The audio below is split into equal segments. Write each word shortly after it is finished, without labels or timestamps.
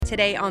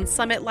today on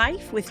Summit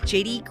Life with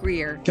JD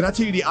Greear. Can I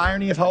tell you the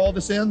irony of how all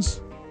this ends?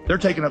 They're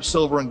taking up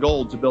silver and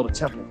gold to build a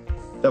temple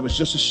that was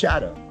just a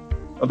shadow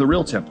of the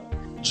real temple.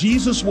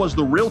 Jesus was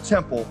the real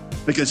temple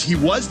because he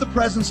was the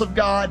presence of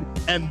God,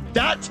 and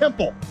that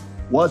temple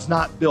was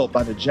not built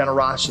by the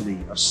generosity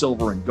of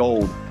silver and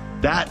gold.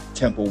 That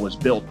temple was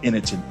built in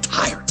its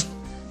entirety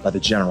by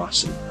the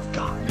generosity of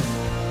God.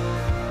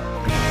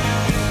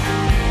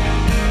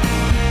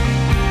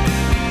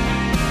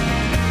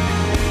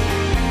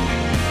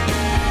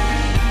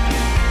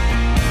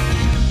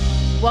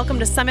 Welcome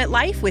to Summit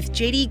Life with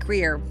JD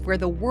Greear, where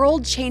the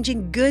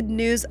world-changing good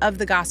news of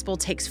the gospel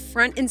takes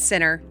front and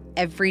center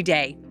every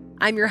day.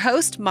 I'm your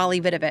host,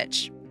 Molly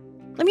Vidovich.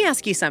 Let me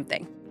ask you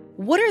something.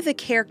 What are the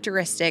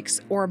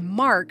characteristics or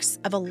marks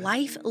of a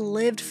life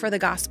lived for the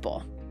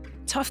gospel?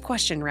 Tough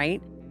question,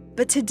 right?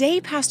 But today,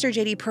 Pastor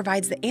JD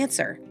provides the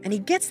answer, and he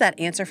gets that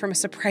answer from a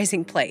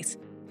surprising place.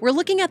 We're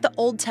looking at the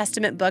Old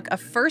Testament book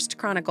of 1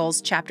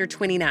 Chronicles chapter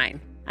 29.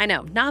 I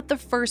know, not the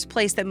first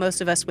place that most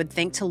of us would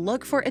think to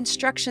look for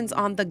instructions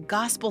on the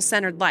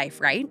gospel-centered life,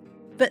 right?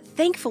 But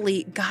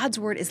thankfully, God's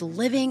word is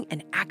living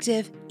and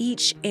active,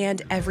 each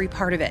and every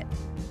part of it.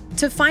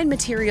 To find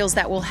materials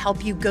that will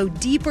help you go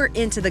deeper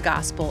into the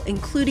gospel,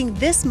 including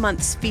this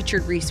month's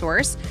featured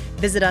resource,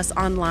 visit us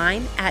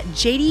online at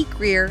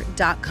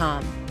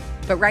jdgreear.com.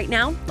 But right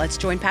now, let's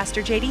join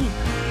Pastor JD.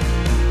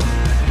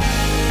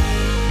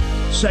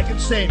 2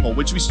 Samuel,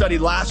 which we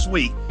studied last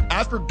week,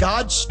 after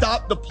God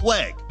stopped the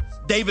plague,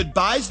 David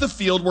buys the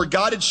field where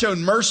God had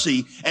shown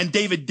mercy, and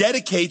David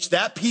dedicates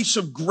that piece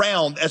of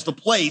ground as the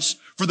place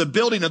for the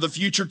building of the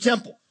future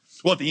temple.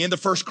 Well, at the end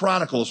of 1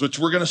 Chronicles, which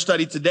we're going to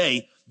study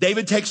today,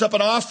 David takes up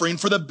an offering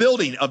for the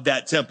building of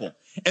that temple.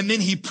 And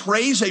then he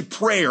prays a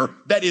prayer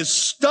that is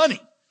stunning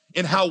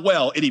in how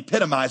well it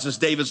epitomizes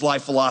David's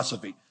life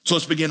philosophy. So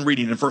let's begin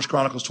reading in 1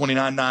 Chronicles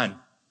 29:9.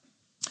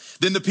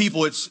 Then the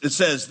people, it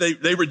says,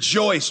 they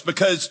rejoiced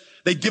because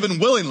they'd given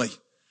willingly,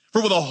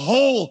 for with a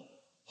whole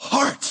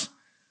heart,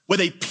 with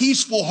a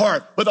peaceful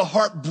heart, with a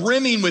heart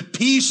brimming with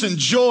peace and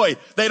joy,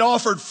 they'd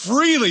offered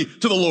freely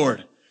to the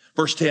Lord.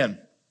 Verse 10,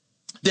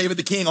 David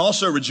the king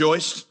also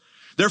rejoiced.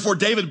 Therefore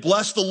David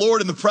blessed the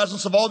Lord in the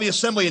presence of all the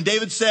assembly. And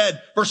David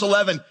said, verse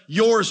 11,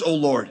 yours, O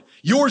Lord,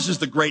 yours is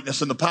the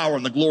greatness and the power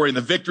and the glory and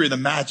the victory and the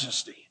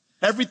majesty.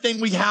 Everything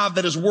we have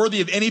that is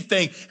worthy of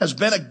anything has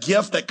been a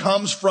gift that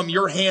comes from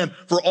your hand,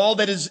 for all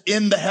that is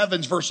in the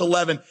heavens, verse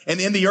 11, and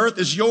in the earth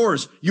is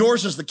yours.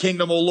 Yours is the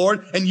kingdom, O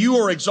Lord, and you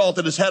are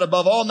exalted as head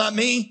above all, not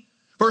me.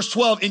 Verse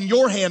 12, in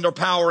your hand are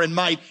power and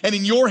might, and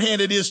in your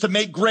hand it is to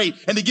make great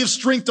and to give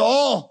strength to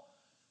all.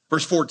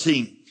 Verse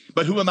 14,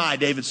 but who am I,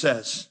 David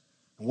says,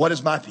 what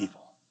is my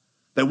people,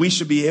 that we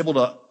should be able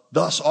to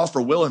thus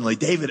offer willingly?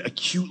 David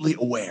acutely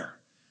aware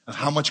of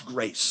how much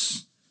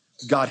grace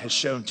God has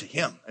shown to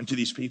him and to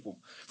these people.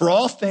 For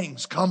all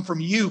things come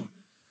from you,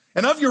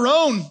 and of your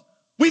own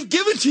we've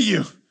given to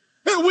you.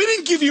 And we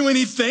didn't give you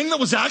anything that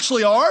was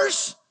actually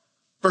ours.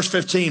 Verse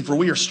 15, for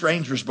we are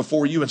strangers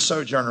before you and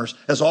sojourners,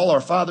 as all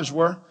our fathers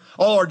were.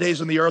 All our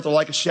days on the earth are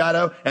like a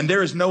shadow, and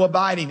there is no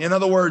abiding. In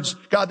other words,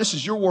 God, this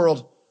is your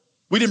world.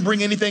 We didn't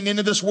bring anything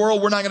into this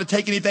world. We're not going to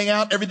take anything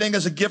out. Everything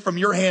is a gift from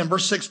your hand.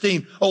 Verse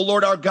 16, oh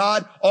Lord our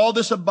God, all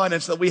this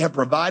abundance that we have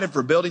provided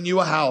for building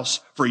you a house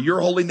for your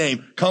holy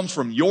name comes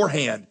from your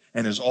hand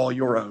and is all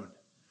your own.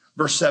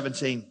 Verse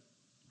 17,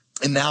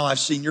 and now I've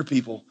seen your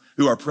people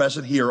who are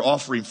present here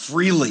offering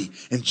freely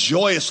and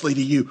joyously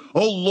to you.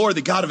 Oh Lord,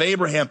 the God of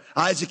Abraham,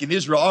 Isaac, and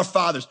Israel, our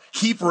fathers,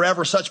 keep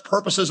forever such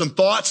purposes and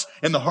thoughts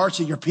in the hearts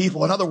of your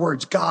people. In other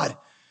words, God,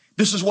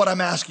 this is what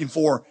I'm asking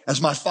for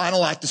as my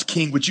final act as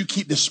king. Would you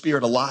keep this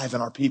spirit alive in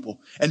our people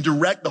and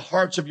direct the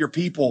hearts of your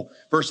people,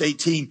 verse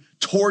 18,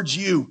 towards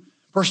you.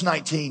 Verse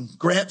 19,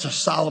 grant to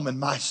Solomon,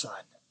 my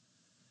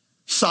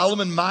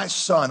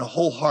son, a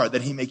whole heart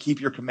that he may keep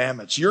your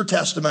commandments, your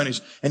testimonies,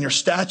 and your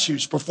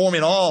statutes,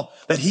 performing all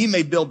that he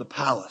may build the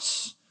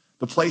palace,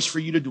 the place for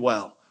you to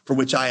dwell, for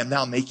which I am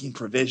now making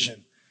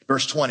provision.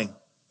 Verse 20,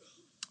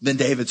 then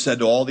David said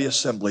to all the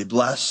assembly,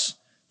 bless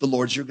the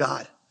Lord your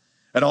God.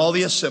 And all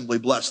the assembly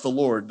blessed the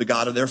Lord, the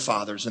God of their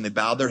fathers, and they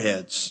bowed their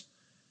heads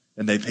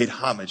and they paid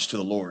homage to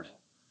the Lord.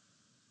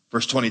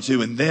 Verse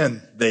 22, and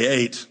then they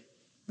ate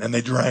and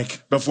they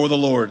drank before the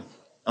Lord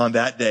on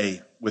that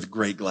day with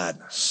great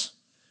gladness.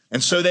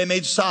 And so they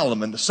made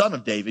Solomon, the son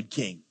of David,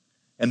 king,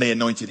 and they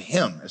anointed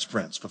him as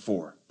prince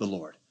before the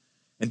Lord.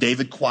 And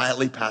David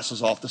quietly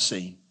passes off the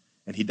scene,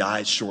 and he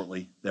dies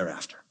shortly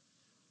thereafter.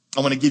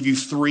 I want to give you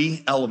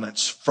three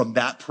elements from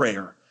that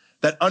prayer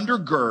that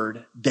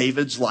undergird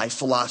David's life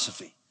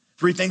philosophy.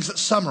 Three things that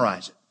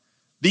summarize it.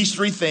 These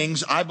three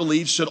things, I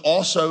believe, should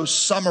also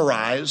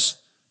summarize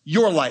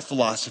your life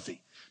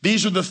philosophy.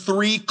 These are the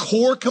three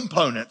core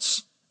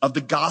components of the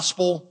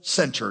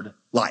gospel-centered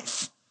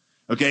life.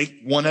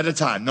 Okay, one at a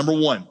time. Number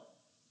one,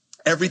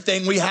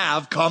 everything we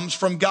have comes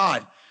from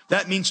God.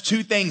 That means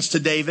two things to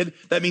David.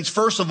 That means,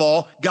 first of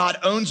all, God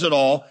owns it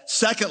all.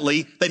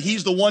 Secondly, that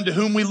he's the one to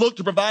whom we look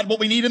to provide what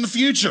we need in the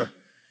future.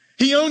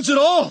 He owns it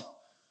all.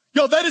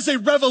 Yo, that is a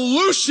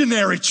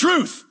revolutionary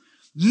truth.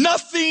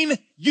 Nothing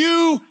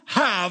you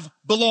have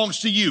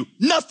belongs to you.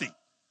 Nothing.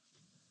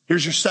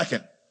 Here's your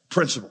second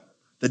principle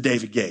that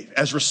David gave.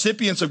 As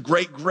recipients of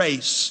great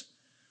grace,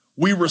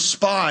 we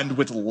respond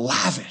with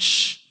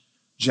lavish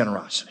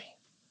generosity.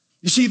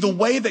 You see, the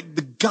way that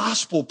the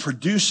gospel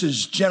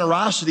produces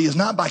generosity is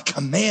not by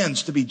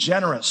commands to be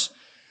generous.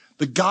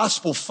 The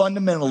gospel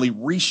fundamentally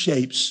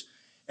reshapes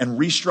and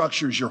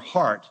restructures your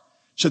heart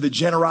so that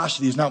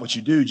generosity is not what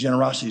you do,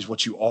 generosity is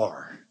what you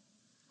are.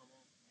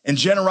 And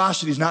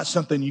generosity is not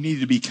something you need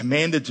to be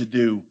commanded to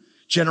do.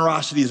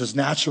 Generosity is as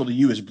natural to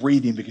you as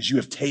breathing because you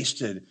have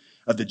tasted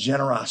of the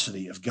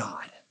generosity of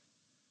God.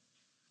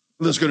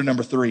 Let's go to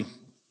number three.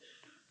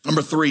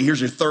 Number three,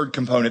 here's your third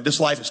component. This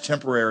life is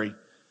temporary.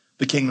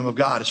 The kingdom of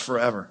God is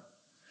forever.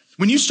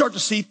 When you start to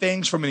see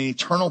things from an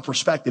eternal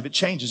perspective, it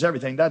changes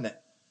everything, doesn't it?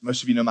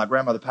 Most of you know my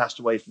grandmother passed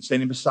away, and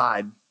standing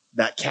beside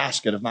that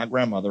casket of my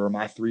grandmother are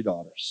my 3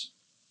 daughters.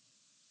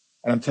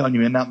 And I'm telling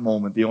you, in that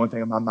moment, the only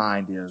thing in my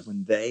mind is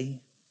when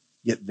they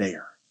get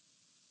there,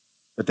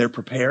 that they're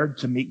prepared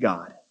to meet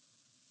God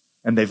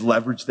and they've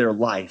leveraged their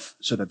life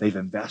so that they've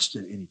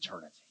invested in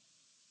eternity.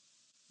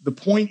 The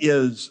point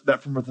is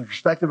that from the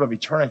perspective of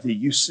eternity,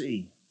 you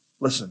see,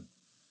 listen,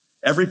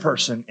 every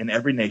person in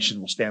every nation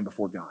will stand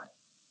before God.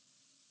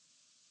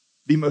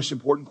 The most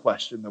important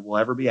question that will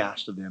ever be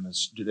asked of them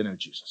is, do they know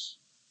Jesus?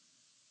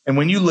 And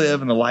when you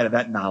live in the light of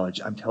that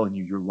knowledge, I'm telling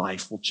you, your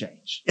life will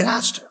change. It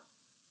has to.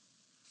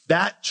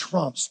 That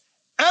trumps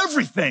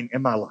everything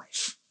in my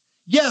life.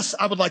 Yes,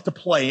 I would like to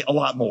play a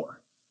lot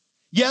more.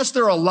 Yes,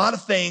 there are a lot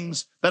of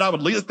things that I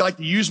would like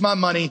to use my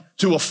money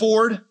to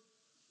afford.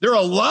 There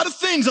are a lot of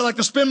things I like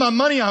to spend my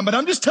money on, but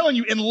I'm just telling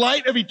you, in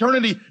light of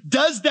eternity,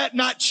 does that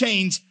not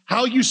change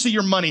how you see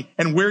your money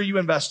and where you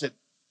invest it?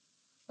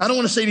 I don't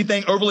want to say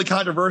anything overly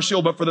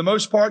controversial, but for the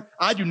most part,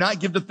 I do not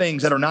give to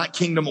things that are not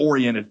kingdom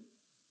oriented.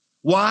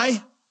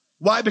 Why?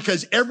 Why?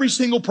 Because every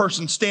single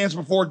person stands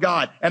before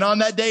God. And on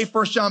that day,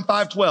 1 John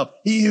 5:12,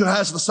 he who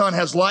has the Son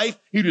has life.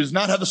 He who does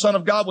not have the Son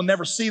of God will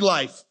never see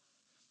life.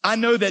 I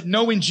know that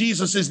knowing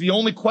Jesus is the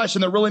only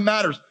question that really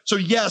matters. So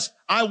yes,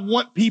 I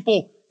want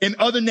people in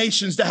other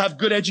nations to have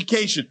good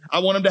education. I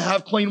want them to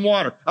have clean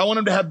water. I want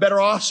them to have better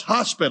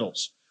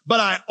hospitals.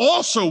 But I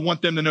also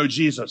want them to know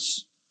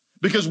Jesus.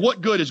 Because what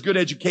good is good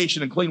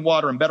education and clean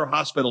water and better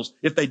hospitals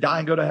if they die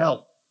and go to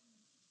hell?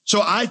 So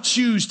I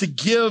choose to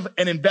give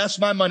and invest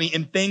my money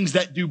in things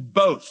that do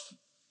both.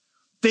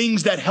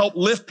 Things that help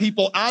lift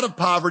people out of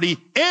poverty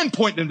and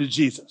point them to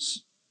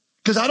Jesus.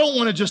 Because I don't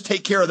want to just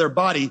take care of their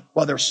body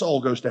while their soul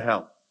goes to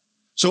hell.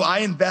 So I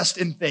invest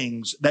in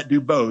things that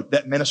do both,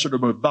 that minister to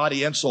both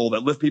body and soul,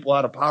 that lift people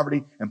out of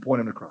poverty and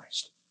point them to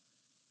Christ.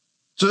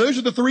 So those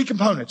are the 3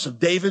 components of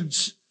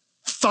David's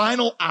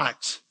final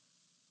act,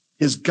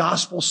 his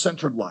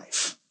gospel-centered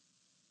life.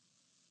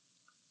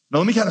 Now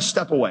let me kind of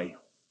step away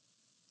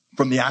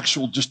from the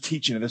actual just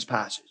teaching of this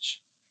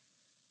passage.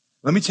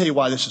 Let me tell you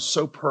why this is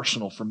so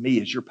personal for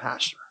me as your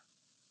pastor.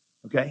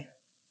 Okay?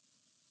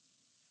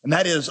 And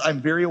that is,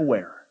 I'm very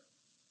aware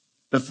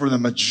that for the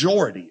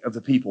majority of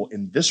the people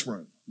in this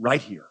room,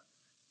 right here,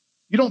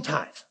 you don't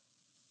tithe,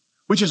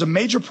 which is a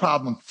major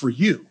problem for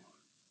you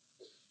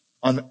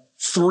on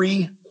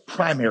 3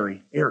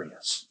 primary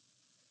areas.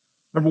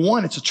 Number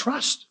 1, it's a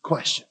trust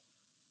question.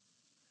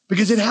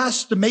 Because it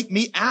has to make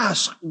me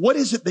ask, what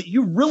is it that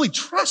you really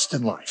trust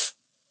in life?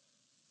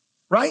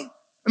 Right?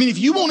 I mean, if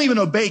you won't even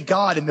obey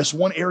God in this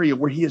one area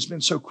where he has been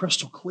so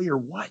crystal clear,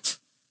 what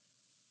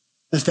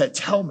does that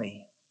tell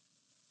me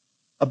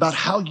about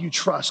how you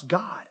trust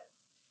God?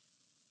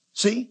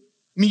 See?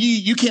 I mean,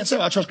 you can't say,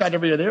 well, I trust God in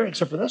every other area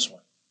except for this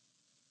one.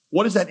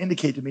 What does that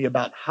indicate to me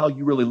about how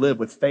you really live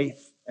with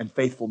faith and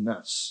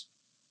faithfulness,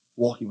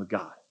 walking with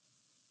God?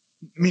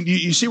 I mean,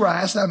 you see where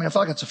I asked that? I mean, I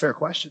feel like that's a fair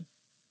question.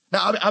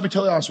 Now, I'll be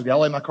totally honest with you. I'll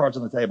lay my cards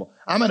on the table.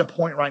 I'm at a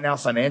point right now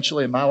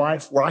financially in my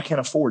life where I can't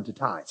afford to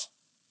tithe.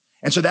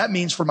 And so that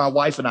means for my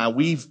wife and I,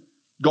 we've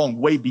gone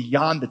way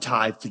beyond the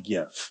tithe to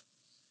give.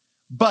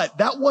 But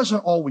that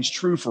wasn't always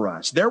true for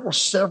us. There were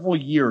several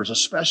years,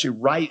 especially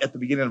right at the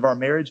beginning of our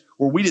marriage,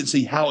 where we didn't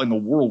see how in the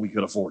world we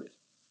could afford it.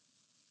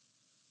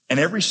 And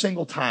every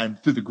single time,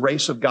 through the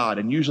grace of God,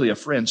 and usually a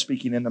friend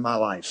speaking into my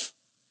life,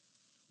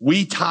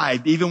 we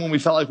tithed even when we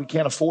felt like we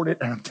can't afford it.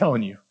 And I'm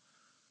telling you,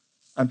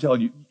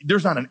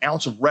 there's not an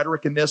ounce of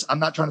rhetoric in this. I'm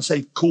not trying to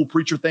say cool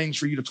preacher things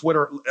for you to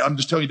Twitter. I'm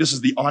just telling you, this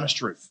is the honest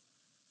truth.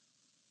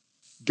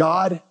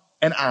 God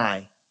and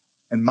I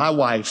and my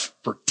wife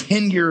for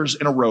 10 years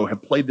in a row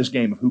have played this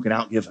game of who can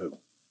outgive who.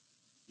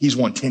 He's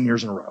won 10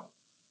 years in a row.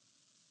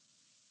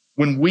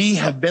 When we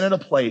have been at a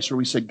place where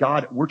we said,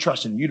 God, we're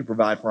trusting you to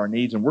provide for our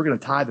needs and we're going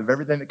to tithe of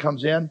everything that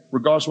comes in,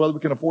 regardless of whether we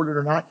can afford it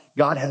or not,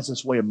 God has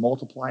this way of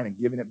multiplying and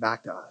giving it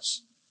back to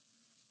us.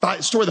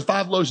 The story of the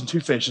 5 loaves and 2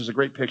 fish is a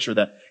great picture of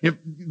that. If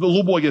the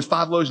little boy gets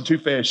 5 loaves and 2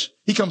 fish,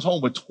 he comes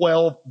home with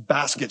 12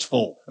 baskets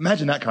full.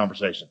 Imagine that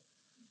conversation.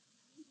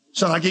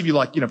 Son, I gave you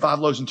 5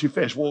 loaves and 2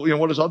 fish. Well,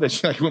 what is all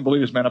this? You wouldn't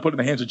believe this, man. I put it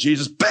in the hands of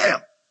Jesus. Bam!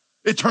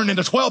 It turned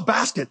into 12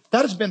 baskets.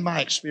 That has been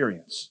my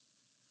experience.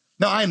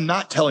 Now, I am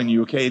not telling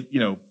you, okay,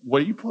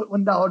 well, you put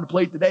 $1 to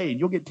plate today and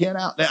you'll get 10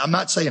 out. I'm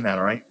not saying that,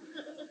 all right?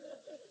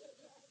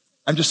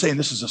 I'm just saying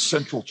this is a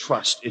central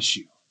trust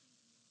issue.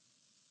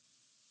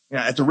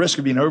 At the risk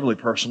of being overly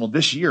personal,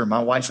 this year,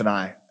 my wife and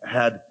I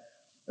had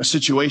a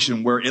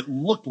situation where it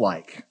looked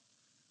like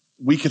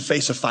we could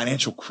face a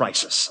financial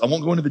crisis. I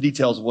won't go into the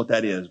details of what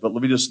that is, but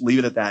let me just leave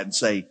it at that and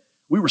say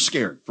we were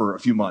scared for a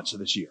few months of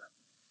this year.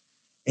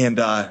 And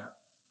I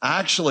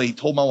actually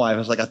told my wife, I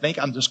was like, I think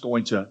I'm just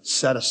going to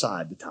set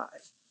aside the tithe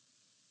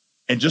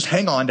and just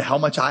hang on to how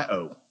much I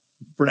owe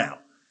for now.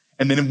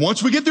 And then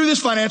once we get through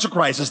this financial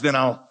crisis, then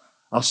I'll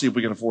see if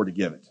we can afford to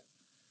give it.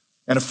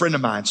 And a friend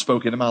of mine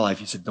spoke into my life.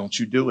 He said, don't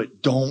you do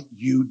it. Don't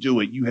you do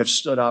it. You have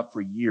stood up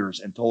for years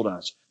and told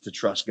us to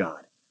trust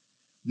God.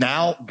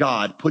 Now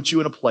God puts you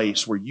in a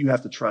place where you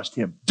have to trust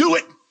him. Do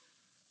it.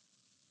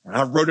 And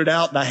I wrote it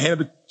out and I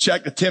handed the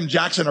check to Tim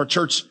Jackson, our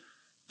church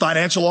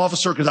financial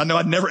officer, because I know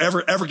I'd never,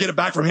 ever get it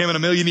back from him in a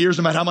million years,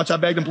 no matter how much I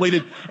begged and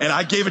pleaded. And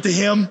I gave it to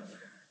him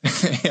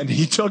and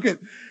he took it.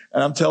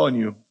 And I'm telling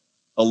you,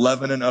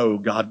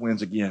 11-0, God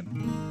wins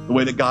again. The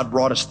way that God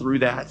brought us through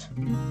that,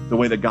 the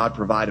way that God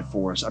provided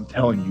for us, I'm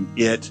telling you,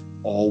 it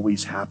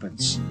always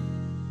happens.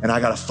 And I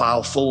got a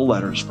file full of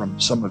letters from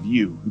some of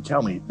you who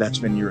tell me that's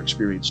been your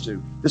experience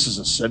too. This is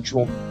a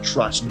central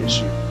trust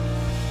issue.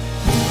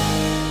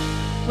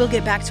 We'll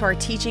get back to our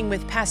teaching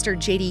with Pastor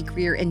J.D.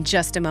 Greear in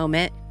just a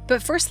moment.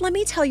 But first, let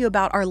me tell you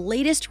about our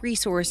latest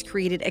resource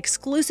created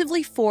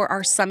exclusively for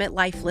our Summit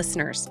Life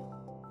listeners.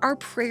 Our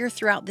prayer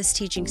throughout this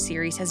teaching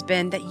series has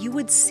been that you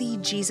would see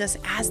Jesus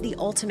as the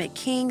ultimate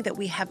King that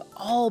we have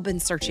all been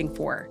searching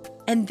for.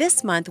 And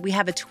this month, we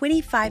have a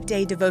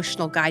 25-day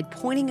devotional guide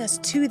pointing us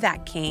to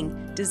that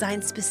King,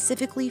 designed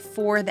specifically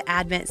for the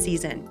Advent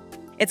season.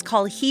 It's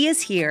called He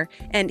is Here,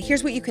 and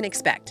here's what you can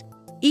expect.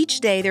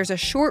 Each day, there's a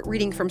short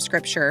reading from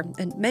Scripture,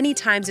 and many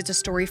times it's a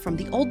story from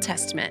the Old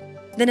Testament,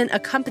 then an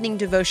accompanying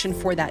devotion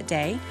for that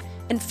day,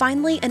 and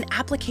finally, an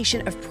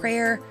application of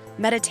prayer,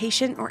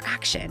 meditation, or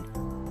action.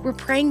 We're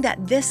praying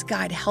that this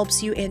guide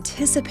helps you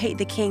anticipate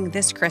the King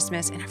this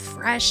Christmas in a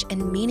fresh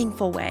and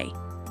meaningful way.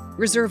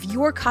 Reserve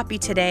your copy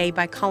today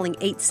by calling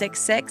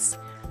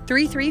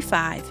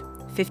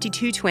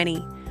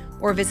 866-335-5220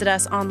 or visit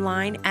us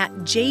online at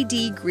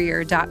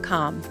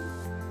jdgreear.com.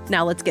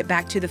 Now let's get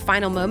back to the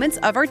final moments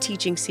of our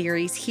teaching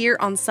series here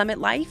on Summit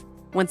Life.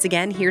 Once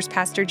again, here's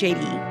Pastor J.D.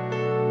 For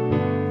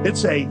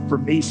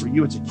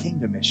you, it's a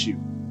kingdom issue.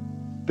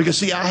 Because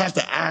see, I have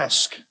to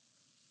ask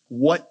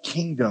what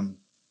kingdom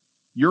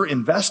you're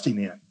investing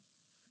in.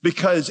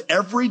 Because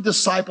every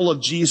disciple of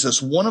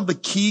Jesus, one of the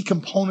key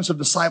components of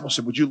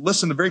discipleship, would you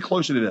listen very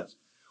closely to this?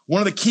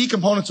 One of the key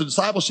components of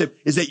discipleship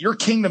is that your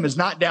kingdom is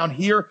not down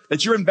here,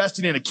 that you're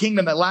investing in a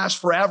kingdom that lasts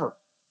forever.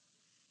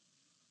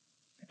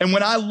 And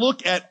when I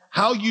look at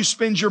how you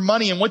spend your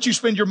money and what you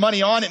spend your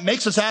money on, it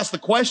makes us ask the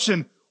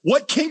question,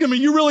 what kingdom are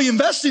you really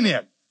investing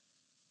in?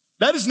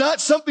 That is not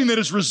something that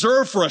is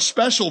reserved for a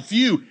special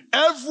few.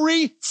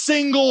 Every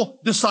single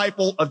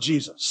disciple of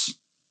Jesus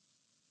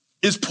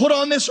is put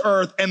on this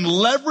earth and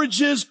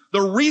leverages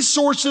the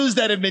resources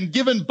that have been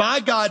given by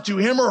God to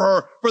him or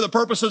her for the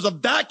purposes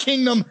of that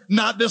kingdom,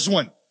 not this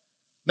one.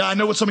 Now, I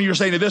know what some of you are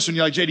saying to this one.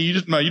 You're like, JD,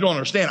 you don't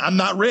understand. I'm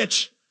not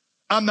rich.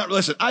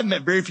 Listen, I've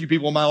met very few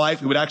people in my life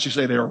who would actually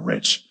say they are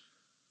rich.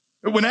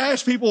 When I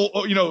ask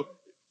people,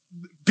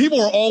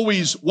 people are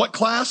always what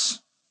class?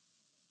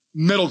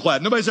 Middle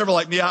class. Nobody's ever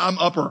like, yeah, I'm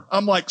upper.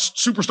 I'm like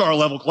superstar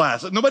level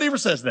class. Nobody ever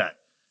says that.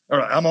 All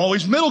right, I'm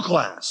always middle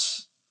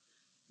class.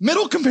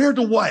 Middle compared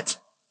to what?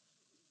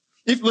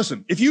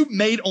 If you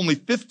made only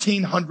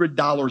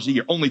 $1,500 a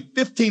year, only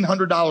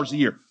 $1,500 a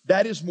year,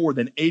 that is more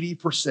than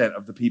 80%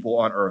 of the people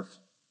on earth.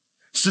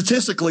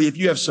 Statistically, if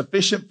you have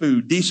sufficient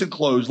food, decent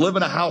clothes, live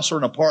in a house or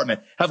an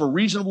apartment, have a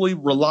reasonably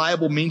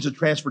reliable means of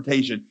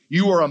transportation,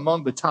 you are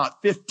among the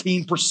top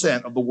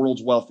 15% of the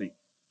world's wealthy.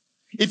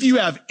 If you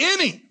have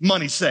any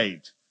money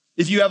saved,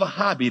 if you have a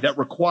hobby that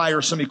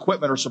requires some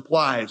equipment or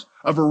supplies,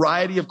 a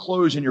variety of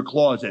clothes in your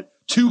closet,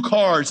 2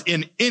 cars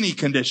in any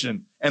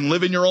condition, and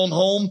live in your own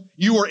home,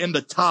 you are in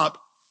the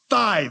top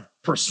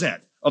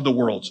 5% of the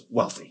world's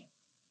wealthy.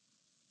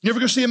 You ever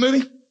go see a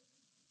movie?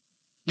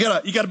 You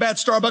got a bad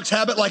Starbucks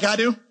habit like I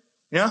do?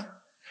 Yeah?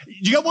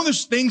 You got one of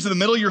those things in the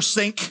middle of your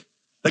sink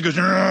that goes,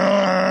 you know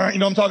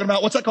what I'm talking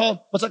about? What's that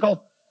called?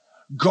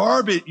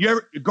 Garbage.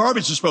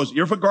 Garbage disposal.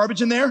 You ever put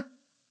garbage in there?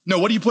 No,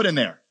 what do you put in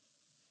there?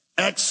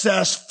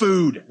 Excess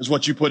food is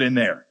what you put in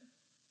there.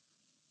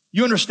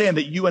 You understand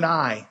that you and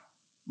I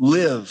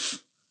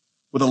live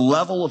with a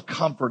level of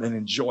comfort and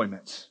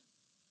enjoyment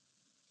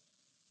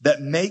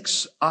that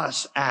makes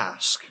us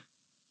ask,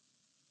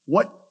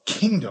 what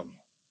kingdom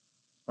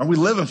are we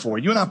living for?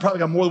 You and I probably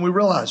got more than we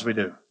realize we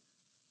do.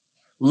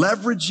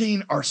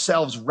 Leveraging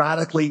ourselves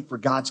radically for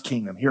God's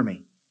kingdom, hear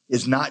me,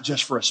 is not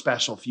just for a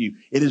special few.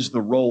 It is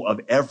the role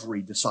of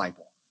every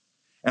disciple.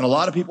 And a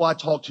lot of people I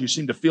talk to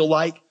seem to feel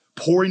like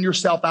pouring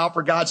yourself out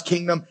for God's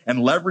kingdom and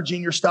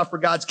leveraging your stuff for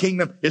God's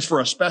kingdom is for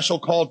a special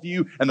called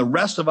few. And the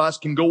rest of us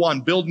can go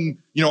on building,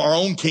 our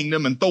own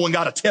kingdom and throwing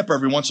God a tip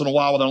every once in a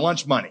while with our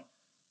lunch money.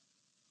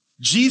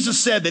 Jesus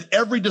said that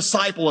every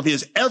disciple of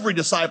his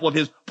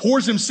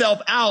pours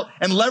himself out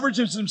and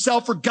leverages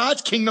himself for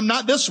God's kingdom,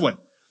 not this one.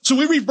 So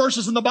we read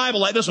verses in the Bible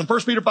like this one,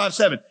 1 Peter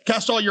 5:7,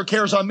 cast all your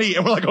cares on me.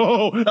 And we're like,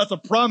 oh, that's a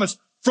promise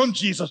from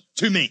Jesus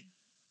to me.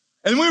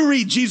 And we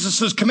read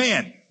Jesus'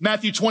 command,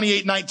 Matthew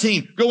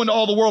 28:19, go into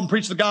all the world and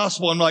preach the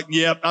gospel. And I'm like,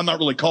 yep, I'm not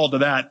really called to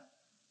that.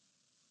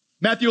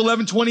 Matthew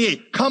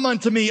 11:28, come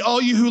unto me,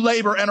 all you who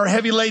labor and are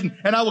heavy laden,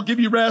 and I will give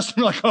you rest.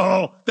 And we're like,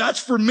 oh, that's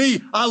for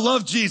me. I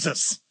love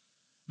Jesus.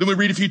 Then we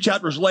read a few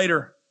chapters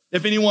later,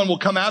 if anyone will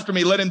come after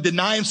me, let him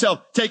deny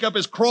himself, take up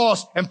his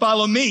cross, and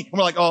follow me. And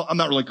we're like, oh, I'm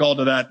not really called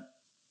to that.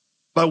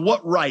 By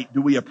what right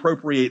do we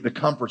appropriate the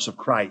comforts of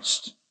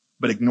Christ,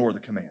 but ignore the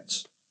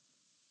commands?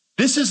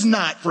 This is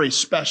not for a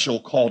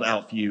special called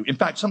out few. In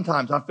fact,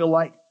 sometimes I feel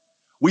like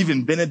we've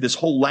invented this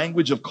whole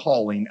language of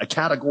calling, a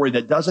category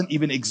that doesn't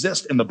even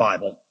exist in the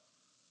Bible.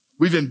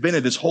 We've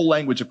invented this whole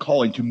language of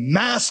calling to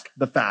mask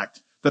the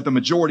fact that the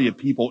majority of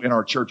people in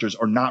our churches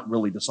are not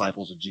really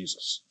disciples of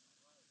Jesus.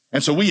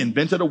 And so we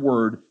invented a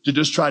word to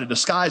just try to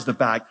disguise the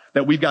fact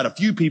that we've got a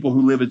few people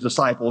who live as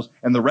disciples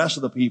and the rest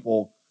of the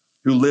people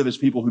who live as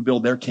people who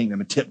build their kingdom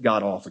and tip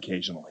God off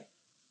occasionally.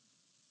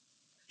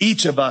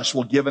 Each of us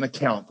will give an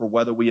account for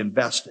whether we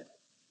invested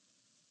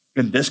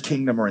in this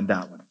kingdom or in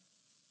that one.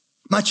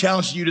 My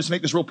challenge to you, just to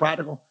make this real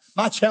practical,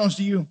 my challenge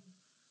to you,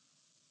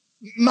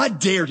 my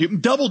dare to you,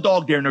 double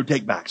dog dare, no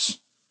take backs.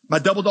 My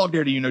double dog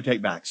dare to you, no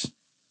take backs,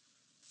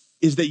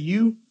 is that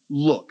you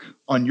look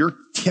on your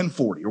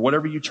 1040 or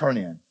whatever you turn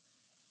in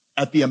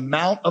at the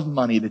amount of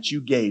money that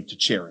you gave to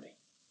charity.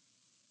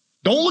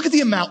 Don't look at the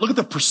amount, look at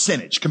the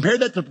percentage. Compare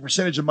that to the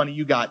percentage of money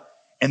you got,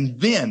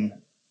 and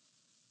then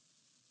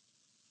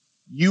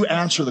you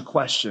answer the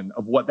question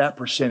of what that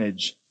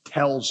percentage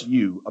tells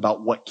you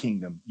about what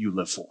kingdom you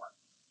live for.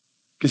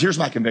 Because here's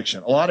my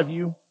conviction. A lot of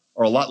you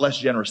are a lot less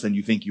generous than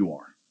you think you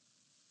are.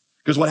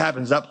 Because what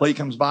happens, that plate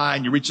comes by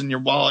and you reach in your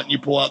wallet and you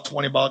pull out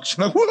 $20.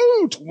 You're like,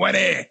 woohoo,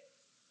 20.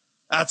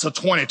 That's a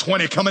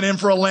 20 coming in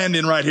for a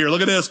landing right here.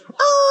 Look at this.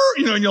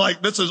 You know, and you're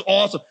like, this is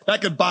awesome.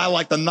 That could buy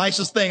like the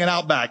nicest thing in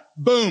Outback.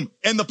 Boom,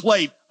 in the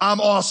plate.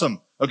 I'm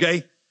awesome.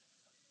 Okay.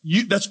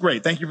 That's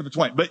great. Thank you for the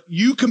 20. But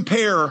you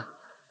compare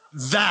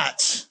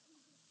that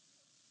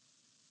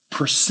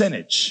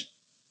percentage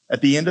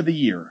at the end of the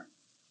year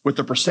with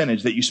the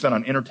percentage that you spend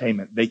on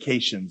entertainment,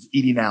 vacations,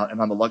 eating out,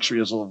 and on the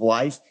luxuries of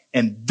life.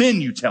 And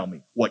then you tell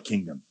me what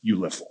kingdom you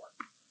live for.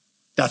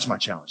 That's my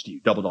challenge to you.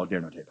 Double dog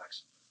dare, no take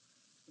backs.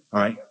 All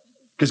right.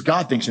 Because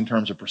God thinks in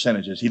terms of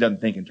percentages. He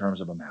doesn't think in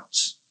terms of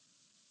amounts.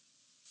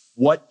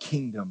 What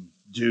kingdom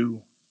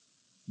do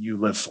you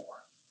live for?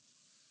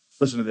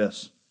 Listen to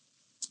this.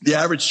 The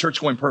average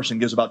church-going person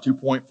gives about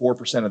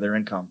 2.4% of their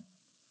income.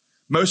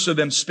 Most of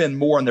them spend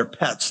more on their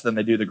pets than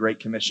they do the Great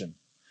Commission.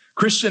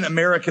 Christian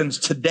Americans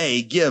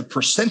today give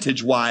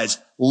percentage-wise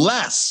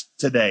less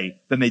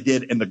today than they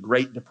did in the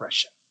Great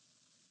Depression.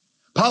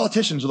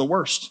 Politicians are the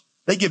worst.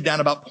 They give down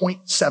about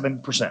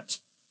 0.7%.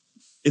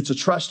 It's a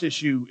trust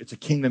issue. It's a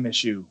kingdom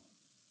issue.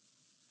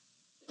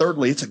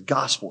 Thirdly, it's a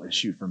gospel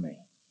issue for me.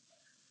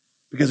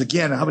 Because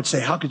again, I would say,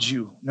 how could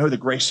you know the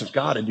grace of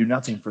God and do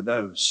nothing for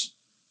those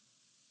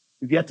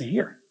who've yet to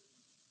hear?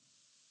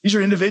 These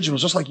are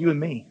individuals just like you and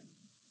me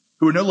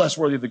who are no less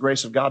worthy of the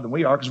grace of God than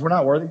we are because we're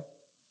not worthy.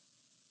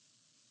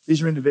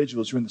 These are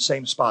individuals who are in the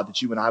same spot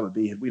that you and I would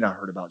be had we not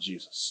heard about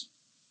Jesus.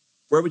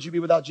 Where would you be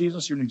without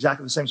Jesus? You're in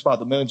exactly the same spot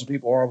that millions of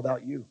people are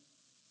without you.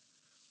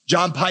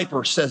 John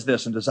Piper says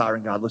this in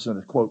Desiring God. Listen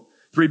to this quote.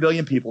 3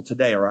 billion people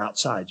today are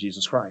outside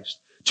Jesus Christ.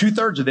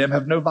 2/3 of them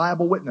have no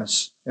viable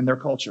witness in their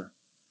culture.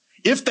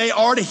 If they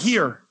are to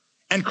hear,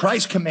 and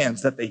Christ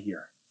commands that they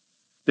hear,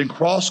 then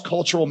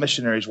cross-cultural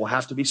missionaries will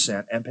have to be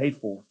sent and paid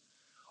for.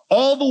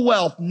 All the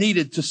wealth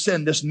needed to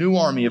send this new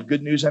army of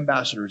good news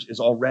ambassadors is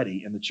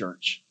already in the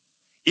church.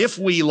 If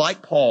we,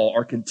 like Paul,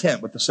 are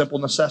content with the simple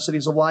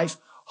necessities of life,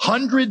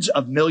 hundreds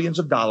of millions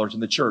of dollars in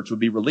the church would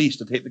be released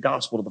to take the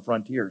gospel to the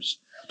frontiers.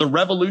 The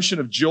revolution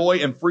of joy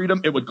and freedom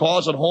it would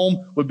cause at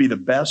home would be the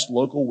best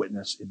local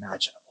witness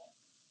imaginable.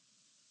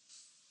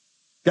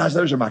 Guys,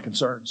 those are my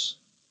concerns.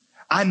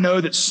 I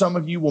know that some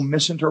of you will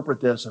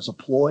misinterpret this as a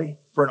ploy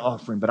for an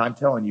offering, but I'm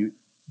telling you,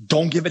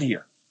 don't give it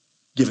here.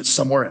 Give it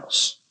somewhere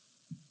else.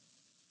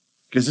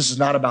 Because this is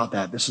not about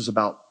that. This is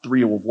about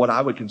three of what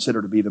I would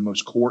consider to be the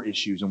most core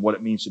issues and what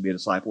it means to be a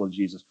disciple of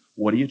Jesus.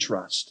 What do you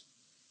trust?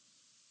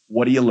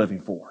 What are you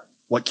living for?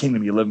 What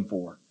kingdom are you living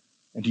for?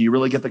 And do you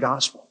really get the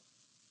gospel?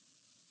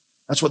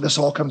 That's what this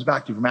all comes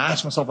back to. I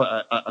asked myself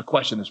a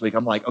question this week.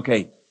 I'm like,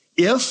 okay,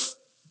 if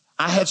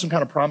I had some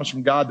kind of promise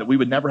from God that we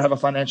would never have a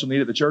financial need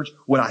at the church,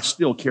 would I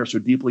still care so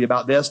deeply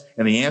about this?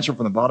 And the answer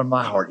from the bottom of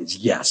my heart is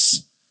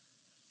yes.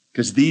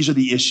 Because these are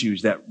the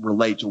issues that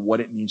relate to what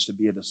it means to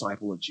be a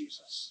disciple of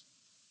Jesus.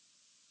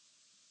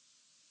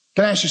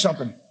 Can I ask you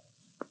something?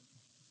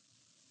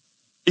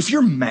 If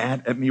you're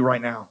mad at me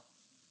right now,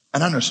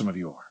 and I know some of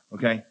you are,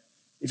 okay?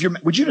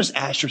 Would you just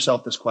ask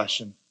yourself this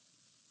question?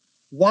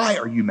 Why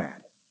are you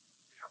mad?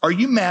 Are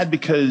you mad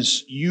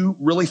because you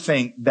really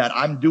think that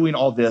I'm doing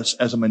all this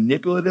as a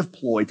manipulative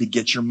ploy to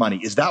get your money?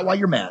 Is that why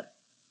you're mad?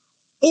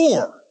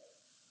 Or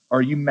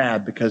are you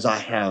mad because I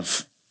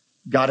have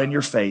got in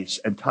your face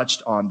and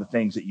touched on the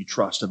things that you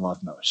trust and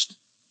love most?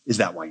 Is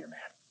that why you're mad?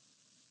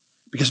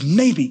 Because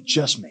maybe,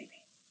 just maybe,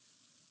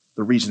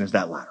 the reason is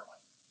that latter one.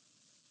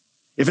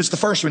 If it's the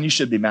first one, you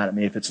should be mad at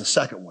me. If it's the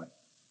second one,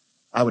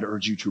 I would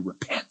urge you to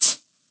repent,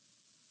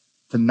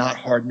 to not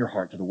harden your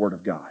heart to the word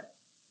of God,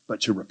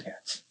 but to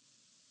repent.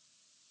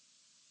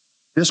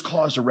 This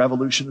caused a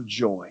revolution of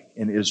joy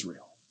in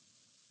Israel.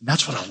 And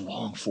that's what I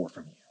long for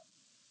from you.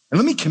 And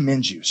let me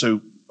commend you.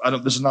 So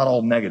this is not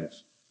all negative.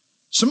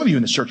 Some of you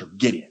in this church are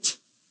getting it.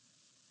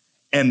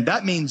 And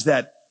that means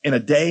that in a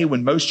day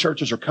when most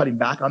churches are cutting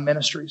back on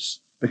ministries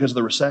because of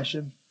the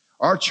recession,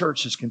 our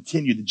church has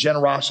continued. The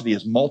generosity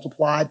has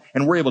multiplied,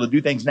 and we're able to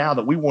do things now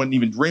that we wouldn't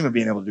even dream of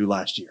being able to do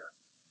last year.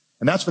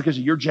 And that's because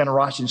of your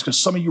generosity. It's because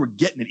some of you are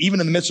getting it. Even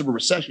in the midst of a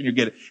recession, you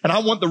get it. And I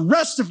want the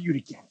rest of you to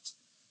get it.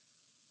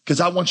 Because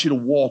I want you to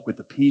walk with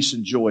the peace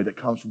and joy that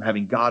comes from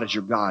having God as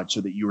your God, so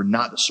that you are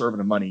not the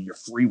servant of money and you're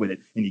free with it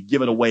and you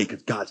give it away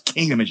because God's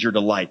kingdom is your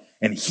delight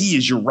and he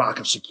is your rock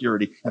of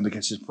security and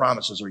because his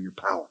promises are your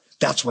power.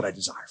 That's what I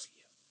desire for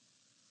you.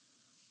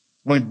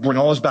 Let me bring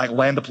all this back,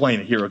 land the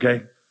plane here,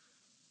 okay?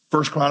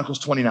 1 Chronicles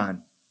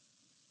 29.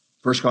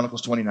 1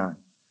 Chronicles 29.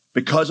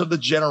 Because of the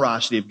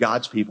generosity of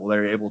God's people,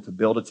 they're able to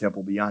build a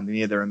temple beyond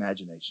any of their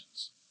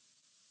imaginations.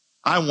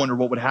 I wonder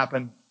what would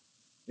happen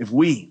if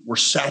we were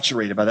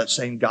saturated by that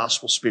same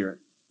gospel spirit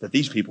that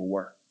these people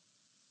were.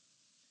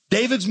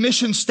 David's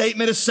mission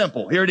statement is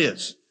simple. Here it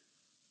is.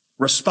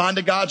 Respond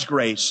to God's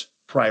grace,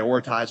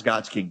 prioritize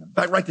God's kingdom. In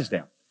fact, write this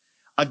down.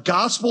 A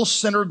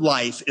gospel-centered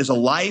life is a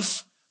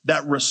life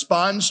that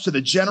responds to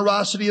the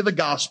generosity of the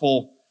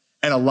gospel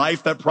and a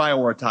life that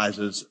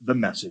prioritizes the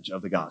message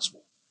of the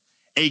gospel.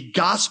 A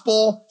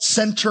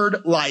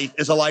gospel-centered life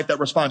is a life that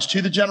responds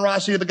to the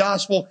generosity of the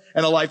gospel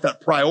and a life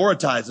that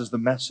prioritizes the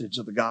message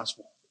of the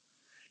gospel.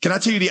 Can I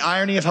tell you the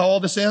irony of how all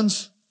this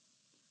ends?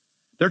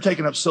 They're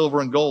taking up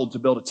silver and gold to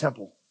build a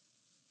temple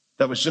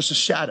that was just a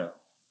shadow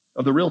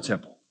of the real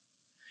temple.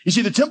 You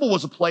see, the temple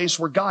was a place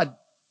where God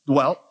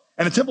dwelt,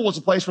 and the temple was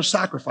a place where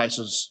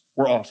sacrifices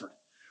were offered.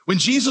 When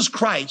Jesus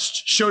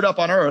Christ showed up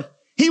on earth,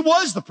 he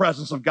was the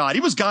presence of God.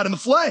 He was God in the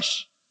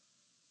flesh.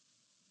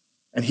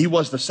 And he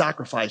was the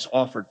sacrifice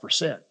offered for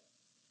sin.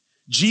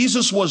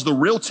 Jesus was the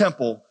real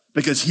temple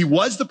because he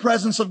was the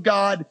presence of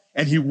God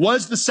and he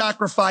was the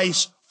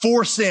sacrifice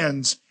for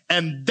sins.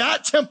 And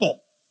that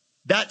temple,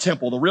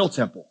 the real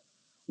temple,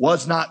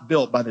 was not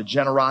built by the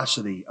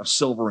generosity of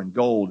silver and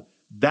gold.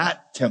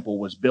 That temple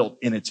was built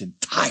in its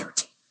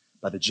entirety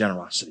by the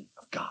generosity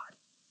of God.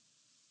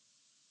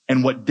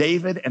 And what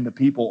David and the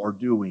people are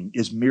doing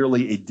is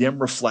merely a dim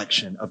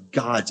reflection of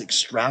God's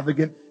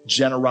extravagant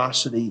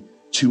generosity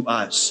to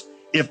us.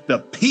 If the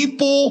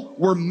people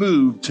were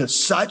moved to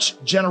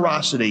such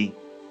generosity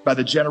by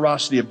the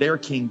generosity of their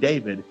King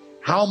David,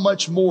 how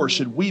much more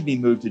should we be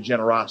moved to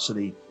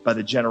generosity by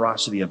the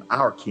generosity of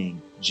our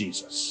King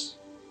Jesus?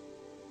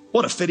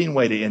 What a fitting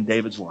way to end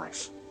David's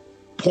life,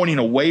 pointing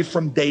away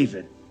from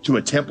David to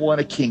a temple and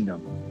a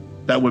kingdom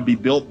that would be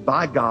built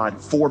by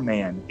God for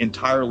man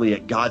entirely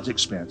at God's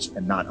expense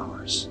and not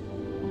ours.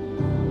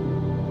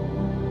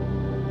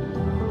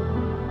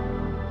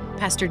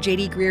 Pastor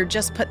J.D. Greear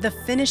just put the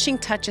finishing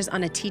touches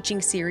on a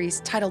teaching series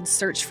titled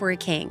Search for a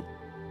King.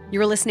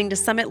 You're listening to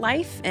Summit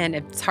Life, and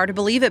it's hard to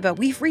believe it, but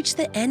we've reached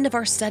the end of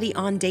our study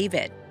on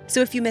David.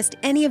 So if you missed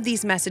any of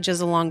these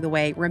messages along the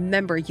way,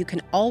 remember you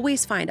can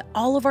always find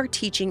all of our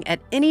teaching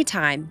at any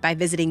time by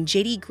visiting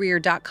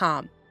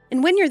jdgreear.com.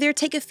 And when you're there,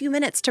 take a few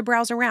minutes to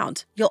browse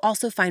around. You'll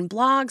also find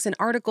blogs and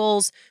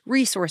articles,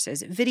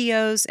 resources,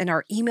 videos, and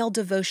our email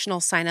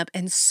devotional sign-up,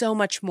 and so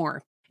much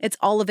more. It's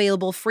all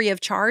available free of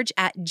charge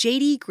at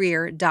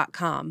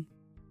jdgreear.com.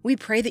 We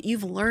pray that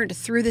you've learned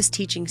through this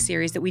teaching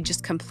series that we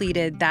just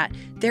completed that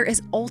there is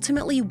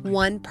ultimately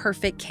one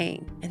perfect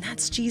king, and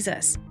that's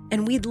Jesus.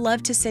 And we'd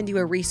love to send you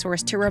a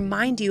resource to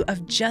remind you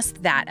of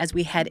just that as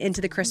we head into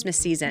the Christmas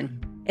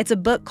season. It's a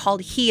book called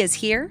He Is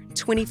Here,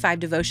 25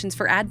 Devotions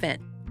for Advent.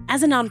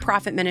 As a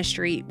nonprofit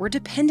ministry, we're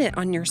dependent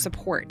on your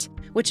support,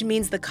 which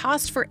means the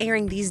cost for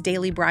airing these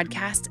daily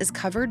broadcasts is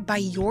covered by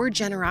your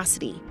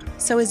generosity.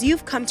 So as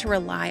you've come to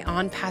rely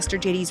on Pastor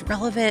JD's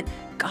relevant,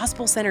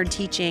 gospel-centered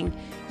teaching,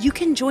 you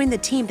can join the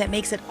team that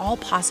makes it all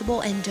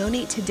possible and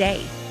donate today.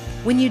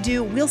 When you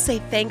do, we'll say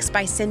thanks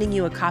by sending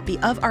you a copy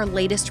of our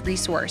latest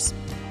resource.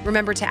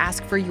 Remember to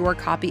ask for your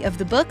copy of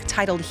the book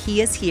titled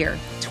He Is Here,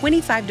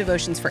 25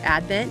 Devotions for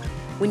Advent,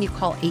 when you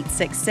call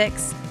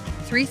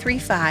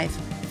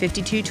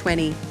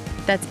 866-335-5220.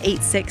 That's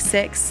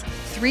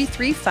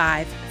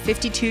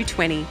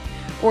 866-335-5220.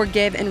 Or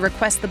give and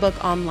request the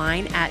book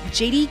online at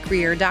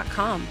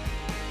jdgreear.com.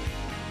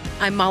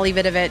 I'm Molly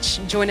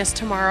Vidovich. Join us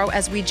tomorrow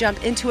as we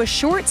jump into a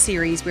short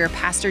series where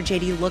Pastor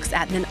JD looks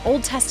at an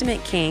Old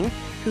Testament king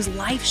whose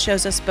life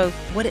shows us both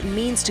what it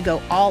means to go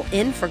all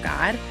in for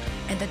God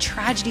and the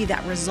tragedy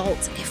that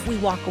results if we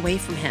walk away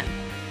from him.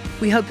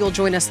 We hope you'll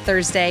join us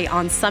Thursday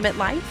on Summit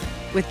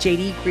Life with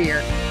J.D.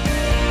 Greear.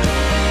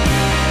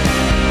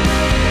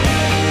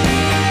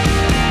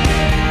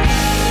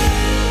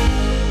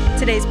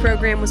 Today's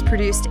program was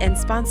produced and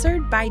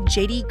sponsored by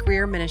J.D.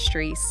 Greear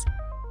Ministries.